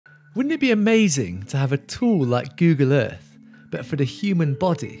Wouldn't it be amazing to have a tool like Google Earth, but for the human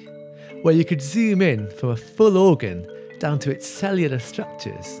body, where you could zoom in from a full organ down to its cellular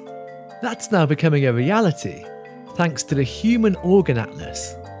structures? That's now becoming a reality, thanks to the Human Organ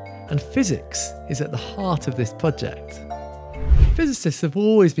Atlas, and physics is at the heart of this project. Physicists have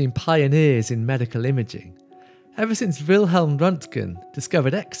always been pioneers in medical imaging, ever since Wilhelm Röntgen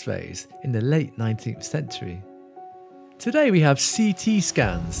discovered X-rays in the late 19th century. Today we have CT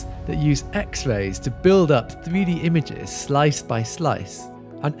scans that use X-rays to build up 3D images slice by slice,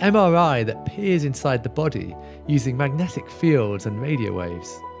 and MRI that peers inside the body using magnetic fields and radio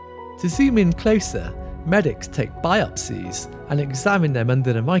waves. To zoom in closer, medics take biopsies and examine them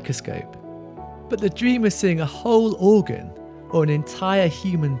under the microscope. But the dream of seeing a whole organ or an entire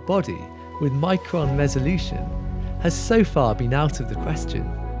human body with micron resolution has so far been out of the question.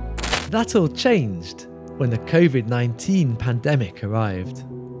 That all changed when the COVID-19 pandemic arrived.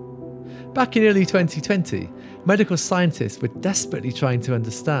 Back in early 2020, medical scientists were desperately trying to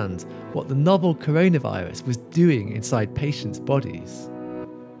understand what the novel coronavirus was doing inside patients' bodies.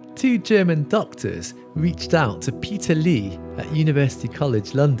 Two German doctors reached out to Peter Lee at University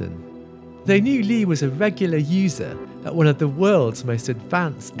College London. They knew Lee was a regular user at one of the world's most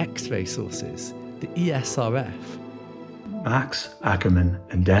advanced X-ray sources, the ESRF. Max Ackerman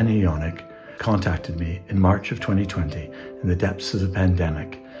and Danny Yonik contacted me in March of 2020 in the depths of the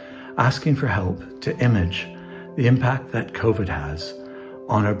pandemic, asking for help to image the impact that COVID has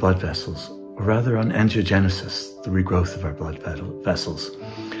on our blood vessels, or rather on angiogenesis, the regrowth of our blood vessels.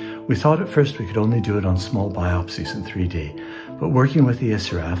 We thought at first we could only do it on small biopsies in 3D, but working with the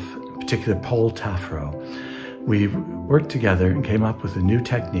ESRF, in particular Paul Taffero, we worked together and came up with a new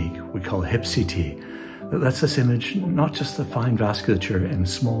technique we call HIP-CT that lets us image not just the fine vasculature in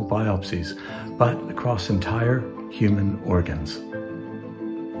small biopsies, but across entire human organs.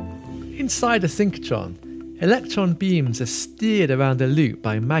 Inside a synchrotron, electron beams are steered around a loop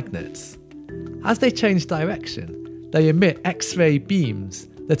by magnets. As they change direction, they emit X-ray beams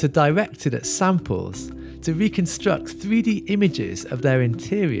that are directed at samples to reconstruct 3D images of their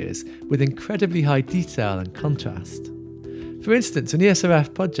interiors with incredibly high detail and contrast. For instance, an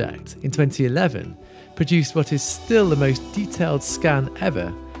ESRF project in 2011 produced what is still the most detailed scan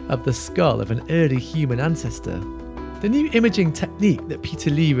ever of the skull of an early human ancestor. The new imaging technique that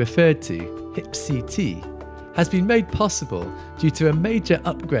Peter Lee referred to, HIP-CT, has been made possible due to a major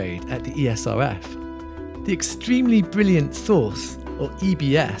upgrade at the ESRF. The Extremely Brilliant Source, or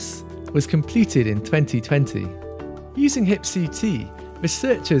EBS, was completed in 2020. Using HIP-CT,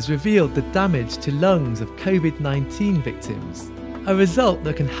 researchers revealed the damage to lungs of COVID-19 victims, a result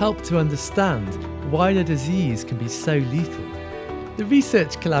that can help to understand why the disease can be so lethal. The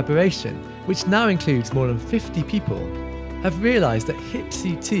research collaboration, which now includes more than 50 people, have realised that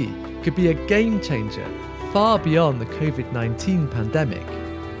HIP-CT could be a game changer far beyond the COVID-19 pandemic.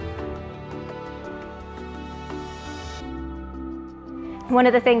 One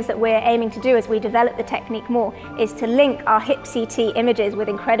of the things that we're aiming to do as we develop the technique more is to link our HIP-CT images with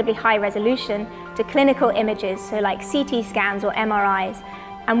incredibly high resolution to clinical images, so like CT scans or MRIs.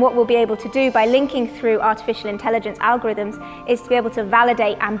 And what we'll be able to do by linking through artificial intelligence algorithms is to be able to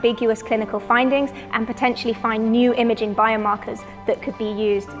validate ambiguous clinical findings and potentially find new imaging biomarkers that could be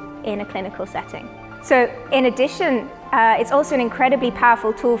used in a clinical setting. So in addition, it's also an incredibly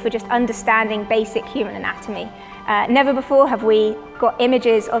powerful tool for just understanding basic human anatomy. Never before have we got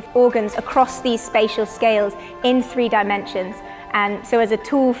images of organs across these spatial scales in 3 dimensions. And so as a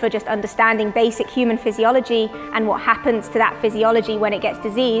tool for just understanding basic human physiology and what happens to that physiology when it gets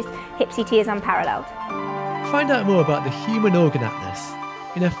diseased, HIP-CT is unparalleled. Find out more about the Human Organ Atlas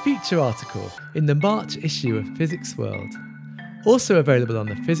in a feature article in the March issue of Physics World, also available on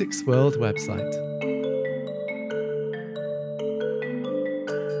the Physics World website.